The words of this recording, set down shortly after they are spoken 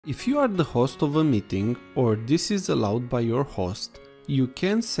If you are the host of a meeting or this is allowed by your host, you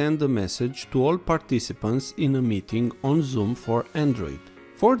can send a message to all participants in a meeting on Zoom for Android.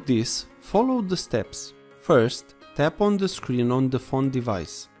 For this, follow the steps. First, tap on the screen on the phone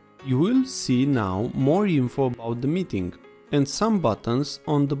device. You will see now more info about the meeting and some buttons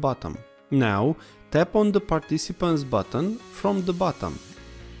on the bottom. Now, tap on the Participants button from the bottom.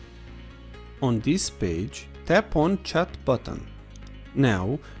 On this page, tap on Chat button.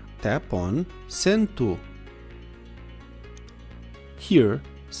 Now, tap on Send to. Here,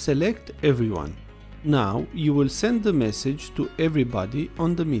 select Everyone. Now, you will send the message to everybody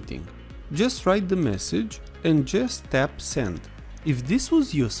on the meeting. Just write the message and just tap Send. If this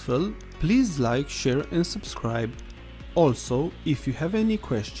was useful, please like, share and subscribe. Also, if you have any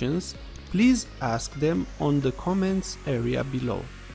questions, please ask them on the comments area below.